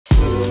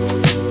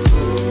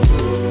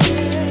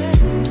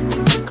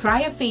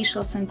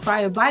Cryofacials and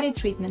cryo body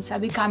treatments are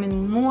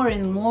becoming more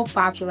and more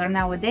popular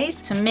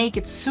nowadays to make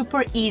it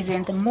super easy,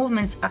 and the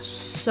movements are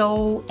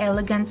so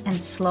elegant and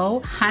slow,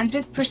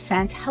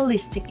 100%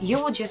 holistic. You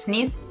will just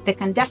need the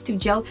conductive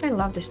gel. I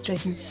love this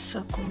treatment, it's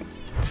so cool.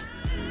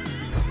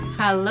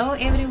 Hello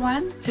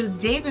everyone!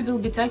 Today we will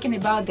be talking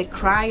about the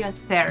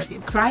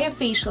cryotherapy.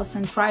 Cryofacials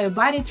and cryo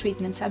body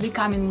treatments are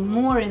becoming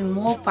more and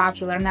more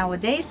popular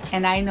nowadays,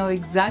 and I know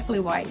exactly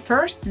why.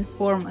 First and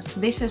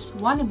foremost, this is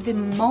one of the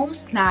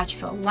most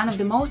natural, one of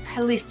the most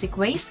holistic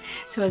ways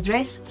to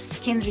address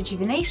skin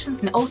rejuvenation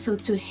and also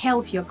to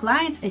help your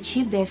clients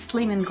achieve their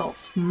slimming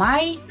goals.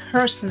 My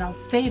personal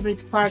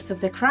favorite part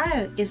of the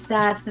cryo is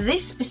that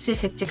this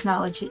specific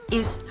technology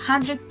is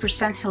 100%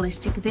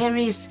 holistic. There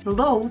is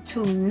low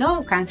to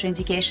no contraindication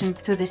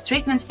to this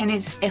treatment, and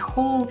it's a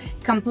whole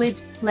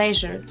complete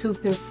pleasure to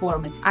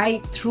perform it.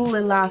 I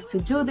truly love to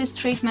do this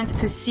treatment,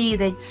 to see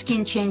the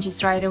skin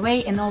changes right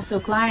away, and also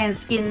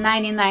clients in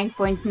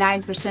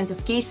 99.9%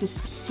 of cases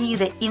see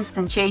the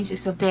instant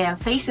changes of their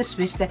faces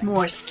with the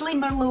more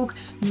slimmer look,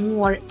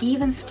 more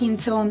even skin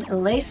tone,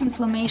 less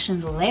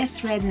inflammation,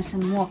 less redness,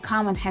 and more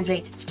calm and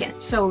hydrated skin.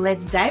 So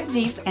let's dive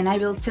deep, and I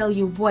will tell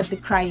you what the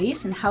cryo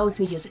is and how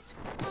to use it.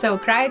 So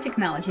cryo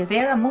technology,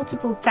 there are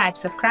multiple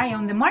types of cryo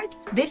on the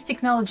market. This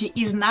technology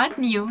is not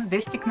new.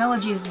 This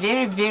technology is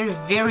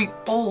very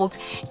old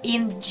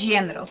in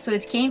general. So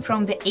it came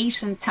from the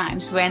ancient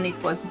times when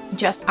it was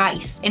just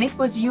ice, and it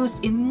was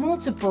used in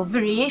multiple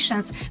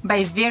variations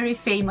by very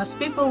famous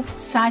people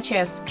such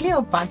as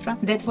Cleopatra,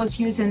 that was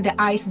using the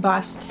ice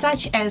bath,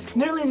 such as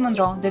Marilyn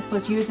Monroe, that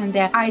was using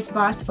the ice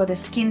bath for the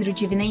skin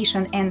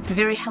rejuvenation and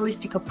very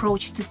holistic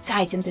approach to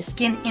tighten the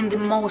skin in the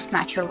most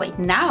natural way.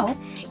 Now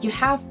you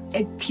have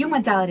a few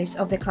modalities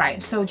of the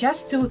cryo. So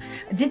just to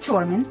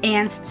determine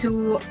and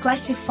to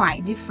classify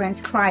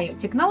different cryo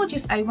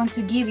technologies, I want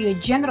to give you a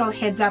general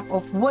heads up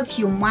of what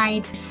you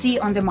might see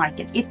on the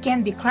market. It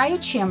can be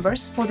cryo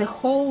chambers for the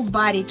whole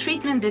body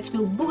treatment that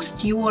will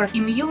boost your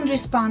immune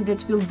response,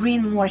 that will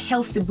bring more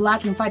healthy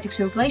blood lymphatic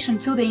circulation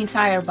to the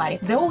entire body.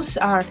 Those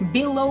are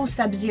below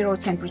sub-zero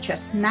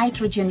temperatures,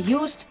 nitrogen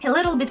used, a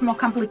little bit more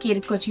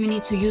complicated because you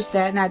need to use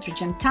the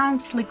nitrogen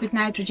tanks, liquid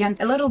nitrogen,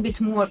 a little bit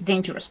more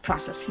dangerous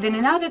process. Then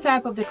another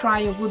type of the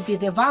cryo would be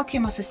the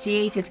vacuum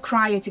associated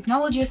cryo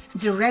technologies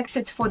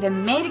directed for the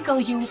medical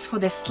use for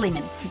the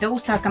slimming.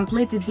 Those are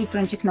completely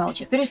different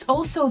technology. There is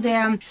also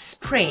the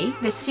spray,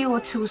 the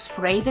CO2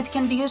 spray, that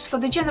can be used for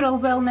the general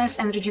wellness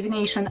and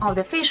rejuvenation of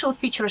the facial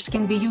features,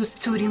 can be used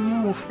to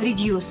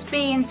reduce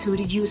pain, to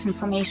reduce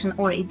inflammation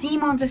or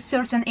edema on the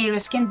certain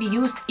areas, can be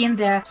used in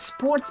the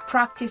sports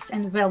practice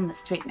and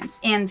wellness treatments.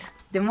 And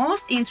the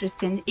most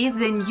interesting is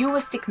the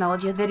newest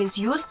technology that is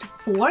used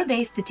for the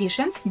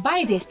estheticians,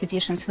 by the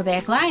estheticians for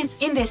their clients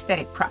in the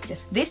aesthetic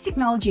practice. This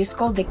technology is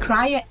called the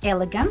Cryo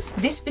Elegance.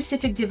 This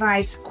specific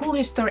device, Cool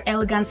Restore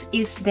Elegance,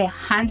 is the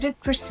 100%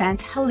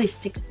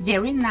 holistic,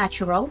 very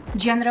natural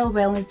general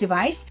wellness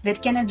device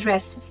that can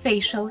address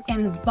facial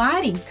and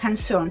body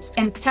concerns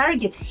and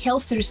target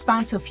healthy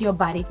response of your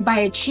body by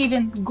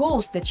achieving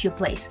goals that you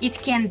place. It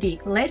can be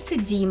less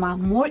edema,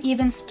 more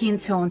even skin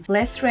tone,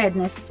 less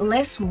redness,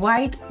 less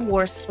white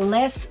pores,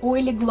 less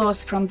oily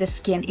gloss from the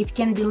skin. It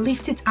can be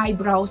lifted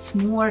eyebrows,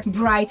 more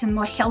bright and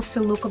more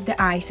healthy look of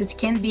the eyes. It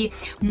can be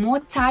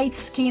more tight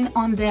skin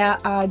on the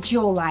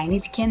jawline.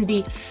 It can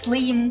be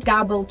slim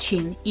double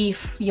chin.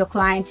 If your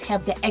clients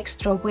have the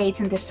extra weight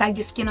and the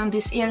saggy skin on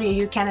this area,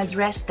 you can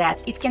address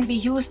that. It can be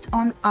used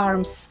on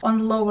arms,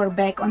 on lower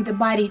back, on the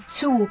body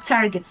to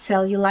target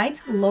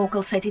cellulite,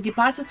 local fatty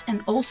deposits,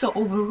 and also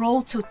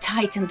overall to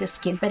tighten the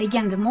skin. But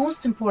again, the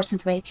most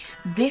important way,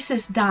 this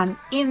is done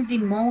in the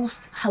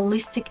most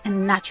holistic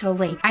and natural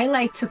way. I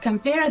like to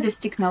compare this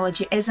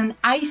technology as an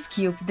ice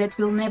cube that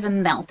will never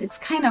melt. It's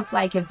kind of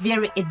like a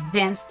very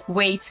advanced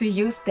way to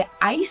use the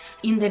ice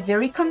in the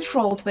very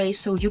controlled way,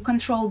 so you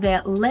control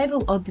the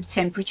level of the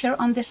temperature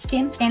on the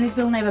skin and it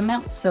will never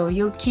melt, so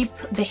you keep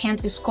the hand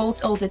with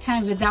cold all the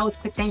time without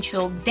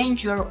potential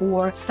danger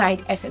or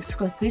side effects,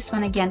 because this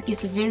one again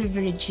is a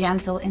very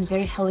gentle and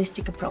very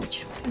holistic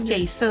approach.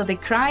 Okay, so the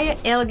Cryo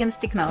Elegance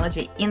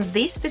technology in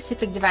this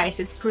specific device,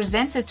 it's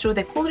presented through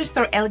the Cool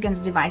Restore Elegance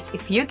device.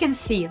 If you can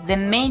see, the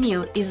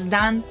menu is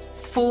done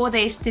for the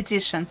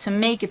esthetician to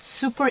make it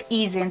super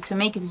easy and to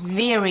make it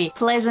very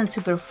pleasant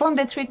to perform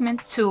the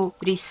treatment, to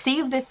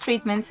receive this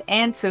treatment,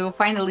 and to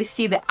finally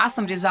see the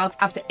awesome results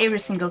after every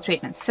single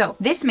treatment. So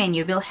this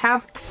menu will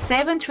have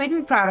 7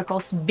 treatment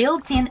protocols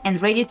built in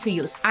and ready to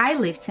use: eye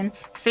lifting,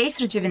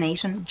 face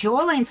rejuvenation,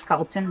 jawline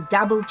sculpting,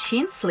 double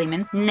chin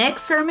slimming, neck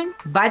firming,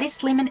 body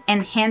slimming,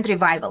 and hand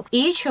revival.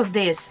 Each of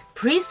these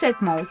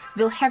preset modes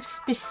will have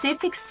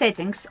specific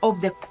settings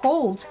of the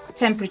cold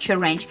temperature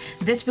range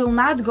that will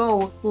not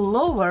go low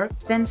lower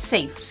than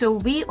safe. So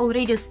we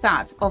already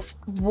thought of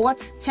what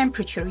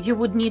temperature you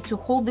would need to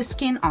hold the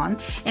skin on,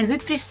 and we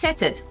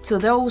preset it to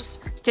those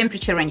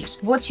temperature ranges.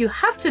 What you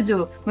have to do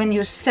when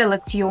you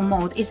select your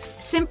mode is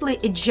simply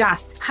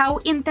adjust how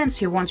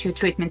intense you want your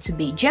treatment to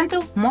be,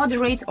 gentle,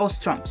 moderate, or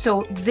strong. So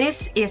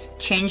this is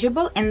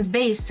changeable, and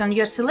based on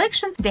your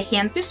selection, the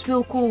handpiece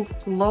will cool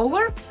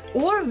lower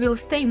or will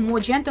stay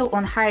more gentle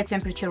on higher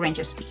temperature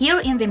ranges. Here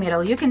in the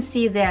middle, you can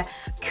see the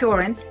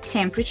current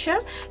temperature,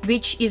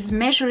 which is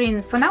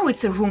measuring, for now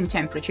it's a room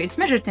temperature. It's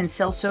measured in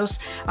Celsius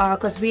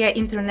because we are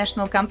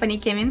international company,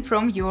 came in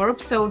from Europe.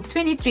 So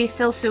 23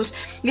 Celsius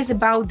is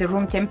about the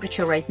room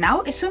temperature right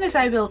now. As soon as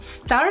I will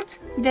start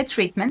the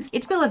treatment,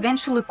 it will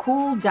eventually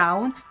cool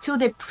down to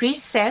the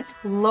preset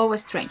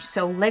lowest range.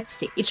 So let's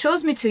see. It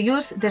shows me to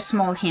use the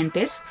small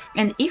handpiece,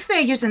 and if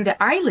we're using the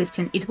eye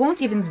lifting, it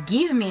won't even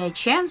give me a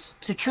chance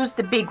to choose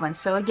the big one.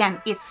 So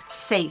again, it's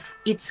safe.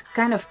 It's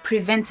kind of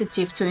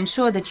preventative to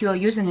ensure that you are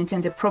using it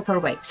in the proper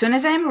way. As soon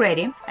as I'm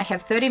ready, I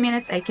have 30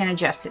 minutes, I can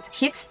adjust it.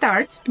 Hit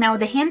start. Now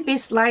the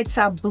handpiece lights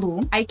up blue.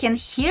 I can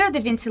hear the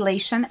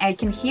ventilation. I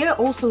can hear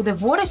also the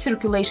water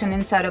circulation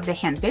inside of the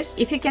handpiece.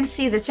 If you can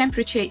see, the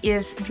temperature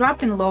is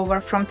dropping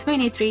lower from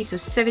 23 to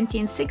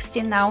 17,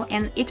 16 now,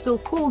 and it will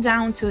cool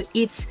down to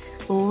its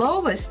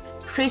lowest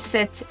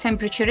preset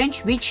temperature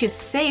range, which is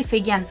safe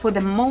again for the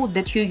mode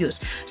that you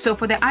use. So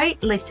for the eye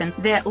lifting,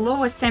 the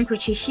lowest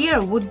temperature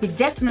here would be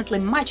definitely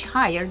much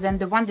higher than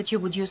the one that you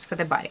would use for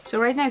the body.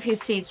 So right now, if you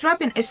see it's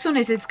dropping, as soon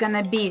as it's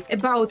gonna be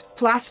about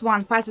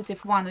 +1,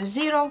 +1 or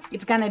 0,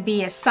 it's gonna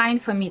be a sign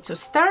for me to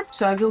start.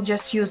 So I will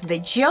just use the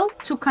gel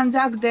to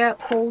conduct the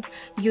hold,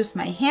 use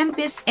my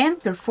handpiece,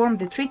 and perform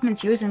the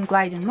treatment using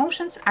gliding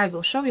motions. I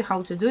will show you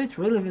how to do it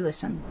really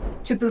soon.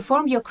 To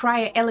perform your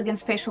Cryo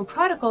Elegance facial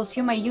protocols,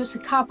 you may use a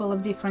couple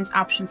of different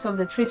options of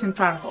the treatment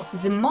protocols.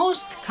 The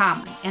most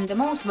common and the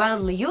most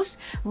widely used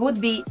would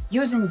be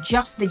using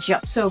just the gel.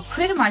 So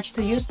pretty much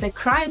to use the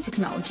cryo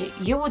technology,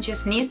 you will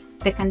just need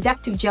the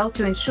conductive gel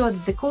to ensure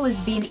that the cool is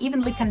being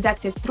evenly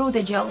conducted through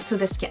the gel to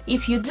the skin.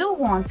 If you do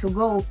want to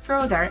go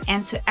further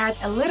and to add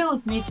a little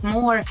bit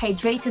more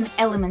hydrating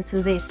element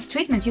to this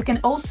treatment, you can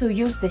also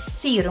use the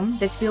serum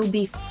that will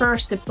be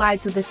first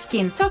applied to the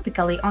skin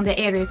topically on the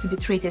area to be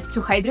treated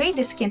to hydrate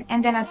the skin,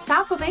 and then on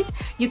top of it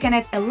you can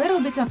add a little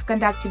bit of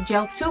conductive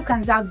gel to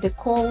conduct the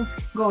cold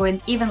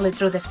going evenly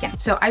through the skin.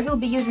 So I will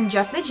be using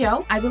just the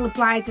gel. I will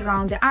apply it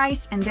around the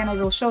eyes, and then I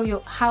will show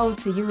you how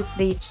to use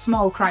the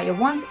small cryo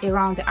wand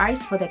around the eyes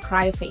for the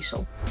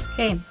cryofacial.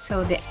 Okay,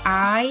 so the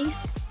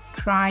eyes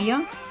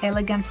Cryo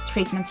Elegance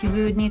treatment, you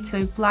would need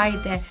to apply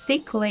the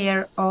thick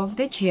layer of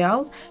the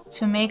gel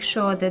to make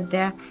sure that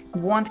the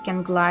wand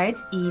can glide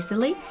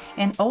easily,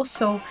 and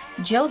also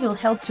gel will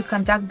help to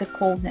conduct the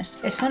coldness.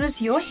 As soon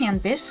as your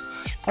handpiece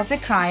of the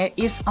cryo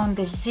is on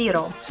the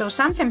 0, so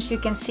sometimes you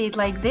can see it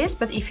like this,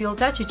 but if you'll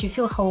touch it, you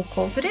feel how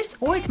cold it is,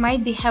 or it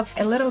might be have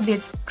a little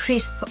bit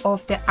crisp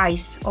of the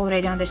ice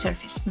already on the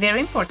surface. Very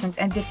important.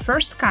 And the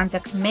first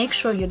contact, make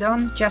sure you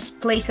don't just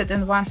place it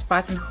in one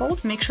spot and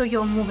hold. Make sure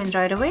you're moving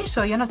right away,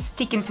 so you're not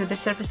sticking to the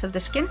surface of the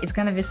skin. It's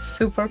gonna be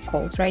super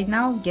cold right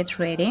now. Get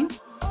ready.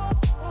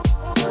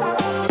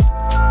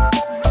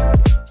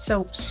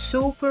 So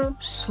super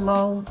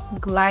slow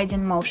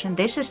gliding motion.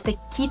 This is the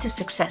key to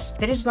success.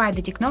 That is why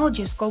the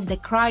technology is called the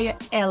Cryo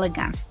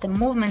Elegance. The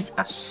movements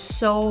are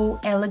so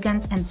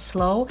elegant and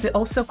slow. We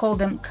also call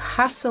them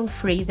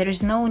hassle-free. There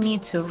is no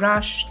need to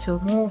rush, to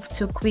move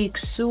too quick.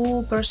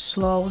 Super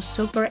slow,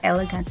 super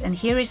elegant. And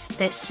here is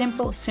the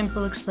simple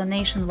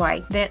explanation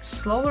why. The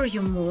slower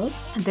you move,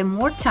 the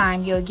more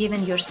time you're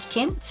giving your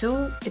skin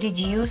to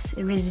reduce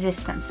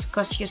resistance,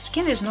 because your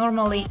skin is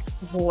normally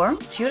warm.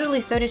 It's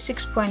usually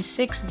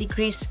 36.6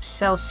 degrees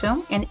Celsius,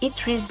 and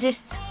it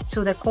resists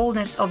to the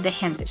coldness of the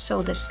handpiece.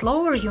 So the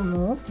slower you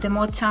move, the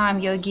more time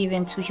you're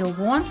giving to your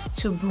wand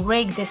to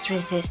break this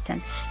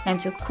resistance and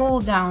to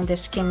cool down the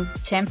skin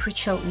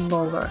temperature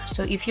lower.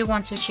 So if you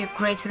want to achieve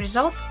great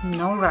results,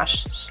 no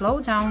rush, slow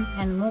down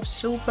and move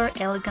super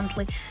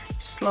elegantly,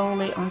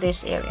 slowly on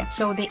this area.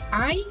 So the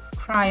eye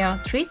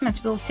cryo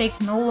treatment will take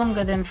no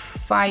longer than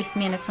 5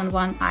 minutes on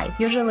one eye.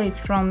 Usually it's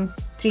from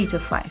 3 to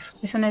 5.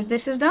 As soon as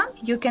this is done,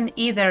 you can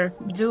either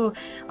do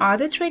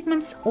other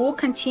treatments or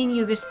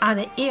continue with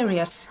other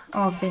areas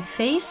of the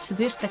face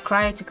with the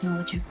cryo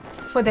technology.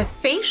 For the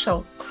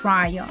facial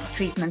cryo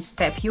treatment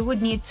step, you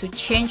would need to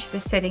change the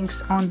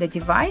settings on the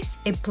device,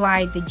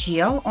 apply the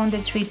gel on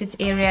the treated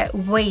area,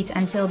 wait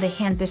until the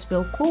handpiece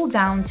will cool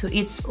down to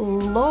its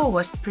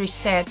lowest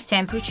preset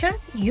temperature.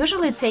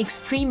 Usually it takes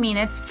 3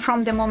 minutes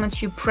from the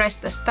moment you press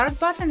the start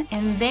button,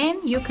 and then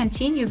you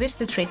continue with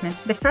the treatment.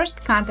 The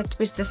first contact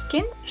with the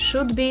skin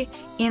should be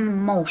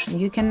in motion.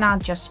 You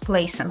cannot just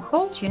place and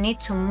hold, you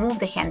need to move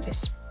the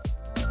handpiece.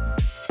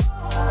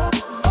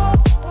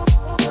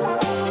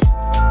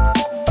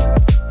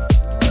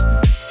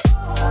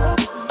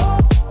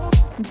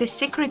 The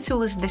secret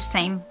tool is the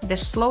same. The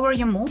slower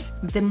you move,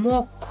 the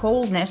more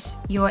coldness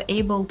you are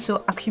able to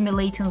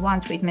accumulate in one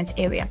treatment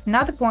area.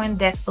 Another point,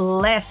 the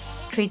less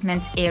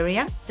treatment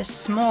area, the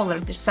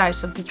smaller the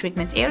size of the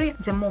treatment area,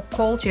 the more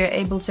cold you are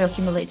able to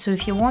accumulate. So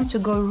if you want to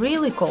go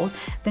really cold,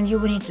 then you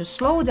will need to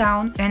slow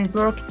down and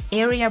work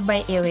area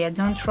by area.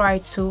 Don't try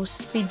to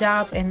speed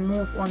up and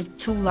move on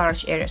too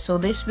large areas. So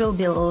this will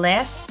be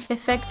less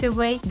effective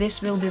way.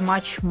 This will be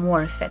much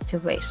more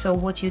effective way. So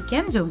what you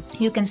can do,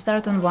 you can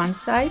start on one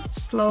side,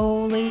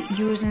 slowly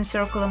using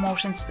circular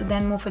motions,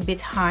 then move a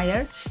bit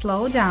higher,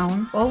 slow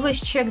down.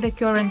 Always check the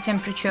current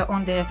temperature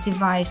on the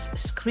device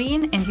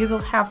screen, and you will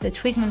have the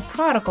treatment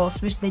protocols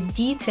with the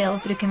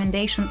detailed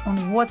recommendation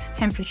on what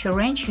temperature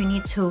range you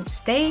need to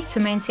stay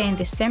to maintain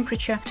this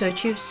temperature to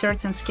achieve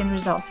certain skin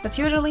results. But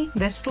usually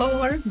the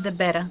slower the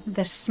better.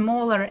 The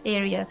smaller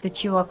area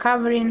that you are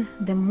covering,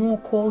 the more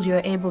cold you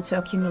are able to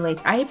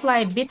accumulate. I apply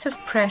a bit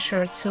of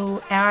pressure to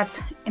add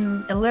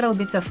a little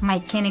bit of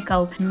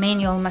mechanical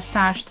manual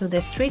massage to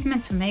this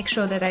treatment to make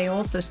sure that I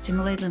also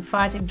stimulate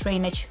lymphatic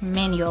drainage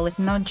manually,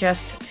 not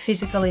just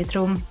physically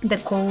through the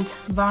cold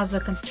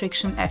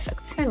vasoconstriction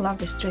effect. I love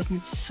this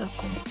treatment, it's so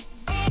cool.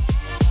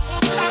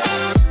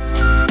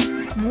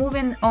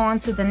 Moving on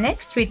to the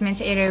next treatment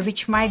area,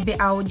 which might be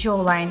our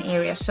jawline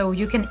area. So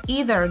you can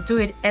either do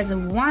it as a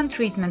one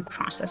treatment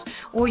process,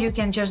 or you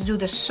can just do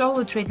the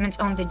solo treatment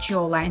on the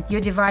jawline.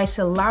 Your device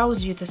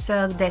allows you to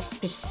select the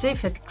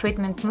specific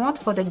treatment mode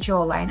for the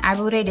jawline. I've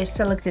already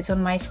selected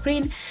on my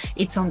screen.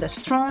 It's on the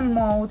strong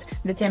mode.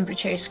 The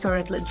temperature is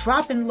currently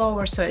dropping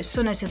lower, so as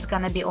soon as it's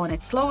gonna be on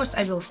its lowest,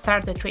 I will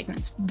start the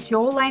treatment.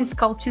 Jawline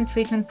sculpting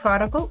treatment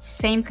protocol,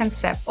 same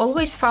concept.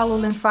 Always follow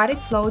lymphatic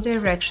flow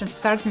direction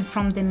starting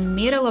from the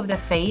middle of the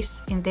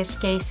face, in this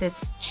case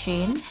it's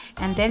chin,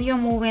 and then you're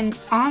moving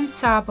on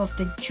top of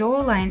the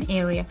jawline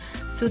area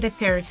to the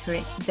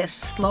periphery. The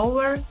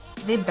slower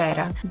the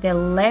better. The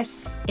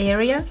less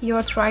area you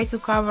are trying to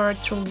cover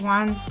through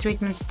one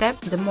treatment step,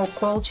 the more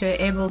cold you're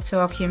able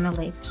to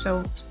accumulate.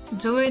 So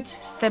do it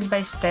step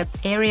by step,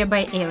 area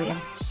by area,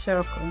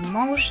 circle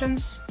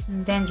motions,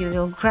 and then you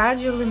will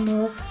gradually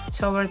move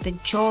toward the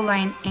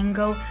jawline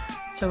angle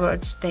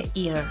towards the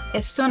ear.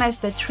 As soon as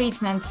the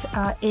treatment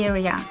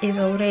area is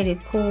already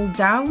cooled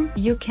down,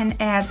 you can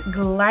add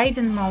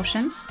gliding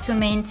motions to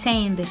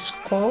maintain this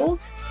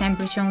cold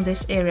temperature on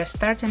this area,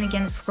 starting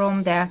again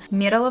from the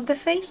middle of the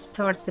face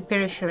towards the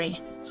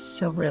periphery.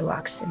 So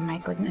relaxing, my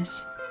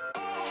goodness.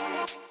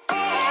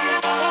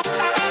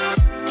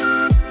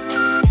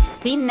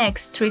 The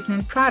next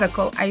treatment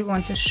protocol I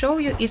want to show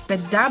you is the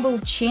double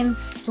chin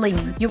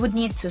slim. You would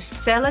need to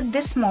select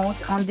this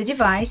mode on the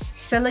device,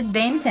 select the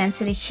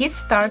intensity, hit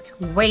start,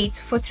 wait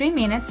for 3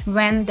 minutes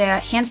when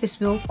the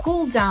handpiece will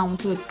cool down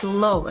to its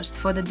lowest.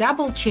 For the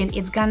double chin,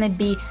 it's gonna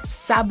be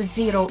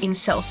sub-zero in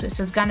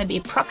Celsius. It's gonna be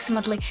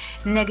approximately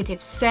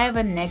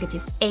 -7,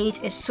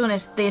 -8. As soon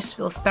as this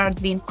will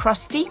start being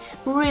crusty,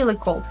 really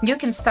cold, you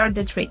can start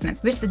the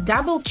treatment. With the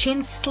double chin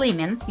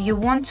slimming, you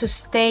want to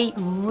stay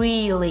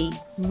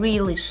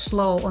really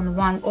slow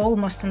on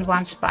almost on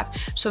one spot.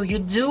 So you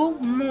do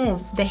move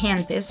the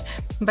handpiece,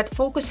 but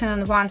focusing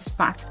on one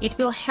spot. It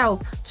will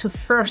help to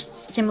first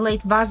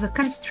stimulate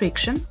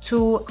vasoconstriction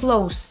to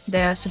close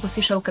the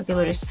superficial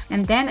capillaries.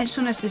 And then as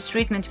soon as this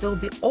treatment will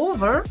be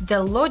over,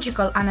 the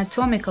logical,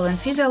 anatomical and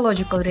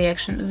physiological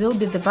reaction will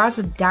be the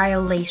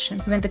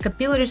vasodilation, when the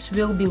capillaries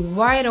will be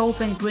wide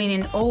open,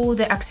 bringing all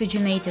the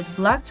oxygenated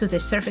blood to the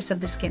surface of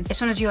the skin. As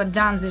soon as you are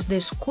done with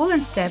this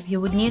cooling step, you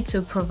would need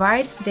to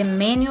provide the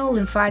manual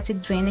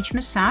lymphatic drainage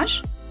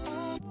massage.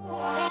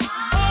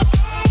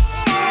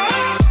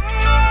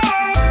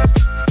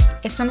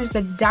 As soon as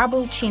the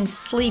double chin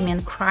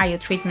slimming cryo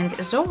treatment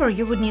is over,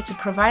 you would need to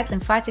provide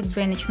lymphatic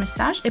drainage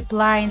massage,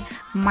 applying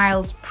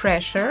mild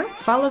pressure,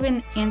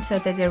 following into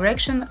the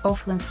direction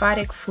of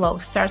lymphatic flow,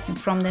 starting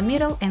from the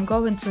middle and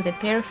going to the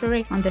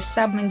periphery on the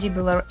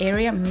submandibular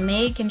area,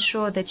 making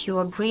sure that you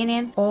are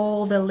bringing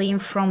all the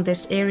lymph from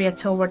this area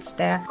towards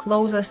the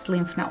closest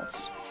lymph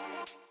nodes.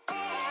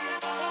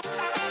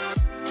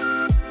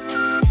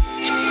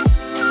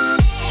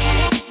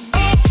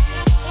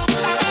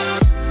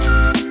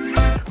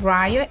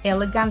 Cryo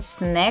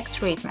Elegance neck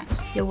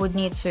treatment. You would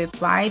need to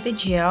apply the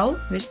gel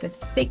with the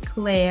thick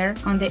layer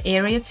on the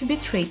area to be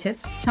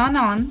treated. Turn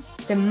on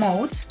the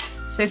mode.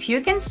 So if you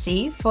can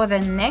see, for the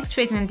neck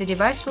treatment, the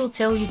device will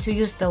tell you to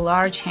use the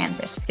large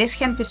handpiece. This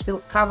handpiece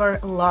will cover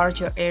a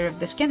larger area of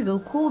the skin,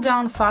 will cool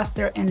down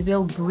faster, and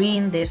will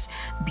bring this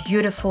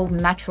beautiful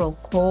natural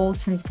cold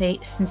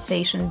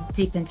sensation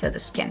deep into the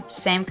skin.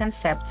 Same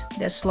concept.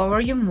 The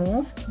slower you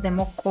move, the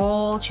more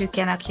cold you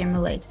can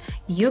accumulate.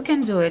 You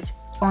can do it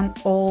on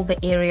all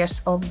the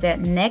areas of the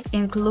neck,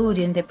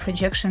 including the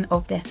projection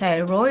of the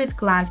thyroid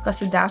gland,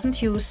 because it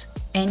doesn't use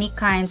any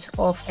kind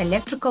of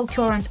electrical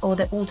current or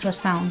the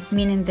ultrasound,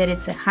 meaning that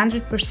it's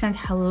 100%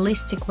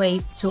 holistic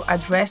way to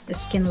address the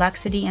skin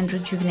laxity and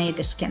rejuvenate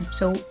the skin.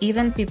 So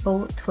even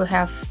people who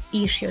have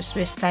issues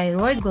with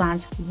thyroid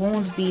gland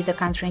won't be the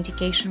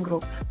contraindication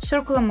group.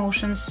 Circular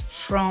motions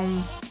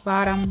from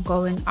bottom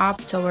going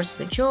up towards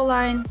the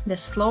jawline. The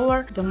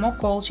slower, the more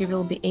cold you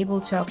will be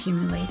able to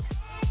accumulate.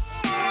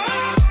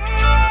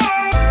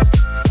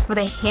 For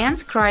the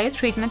hands cryo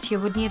treatment, you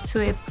would need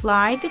to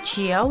apply the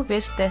gel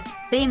with the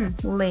thin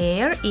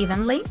layer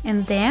evenly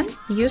and then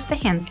use the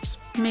hands.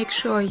 Make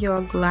sure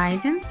you're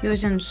gliding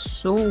using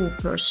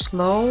super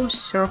slow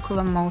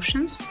circular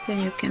motions.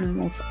 Then you can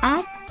move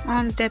up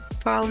on the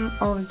palm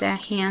of the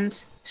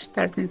hand,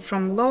 starting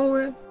from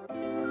lower.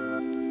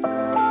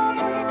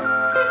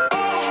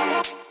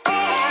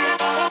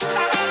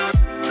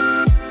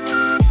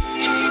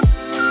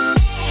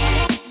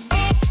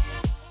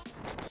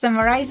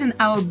 Summarizing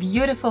our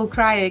beautiful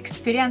cryo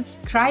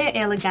experience, Cryo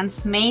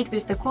Elegance, made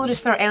with the Cool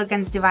Restore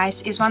Elegance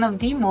device, is one of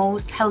the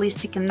most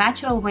holistic and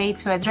natural way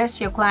to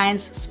address your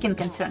clients' skin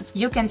concerns.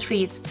 You can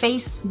treat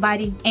face,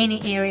 body, any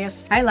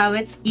areas. I love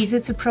it. Easy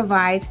to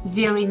provide,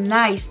 very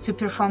nice to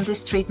perform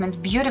this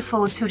treatment,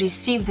 beautiful to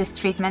receive this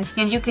treatment,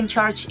 and you can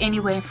charge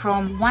anywhere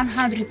from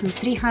 $100 to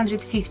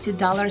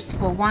 $350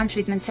 for one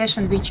treatment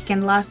session, which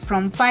can last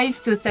from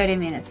 5 to 30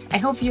 minutes. I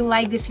hope you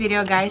like this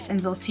video, guys, and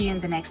we'll see you in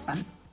the next one.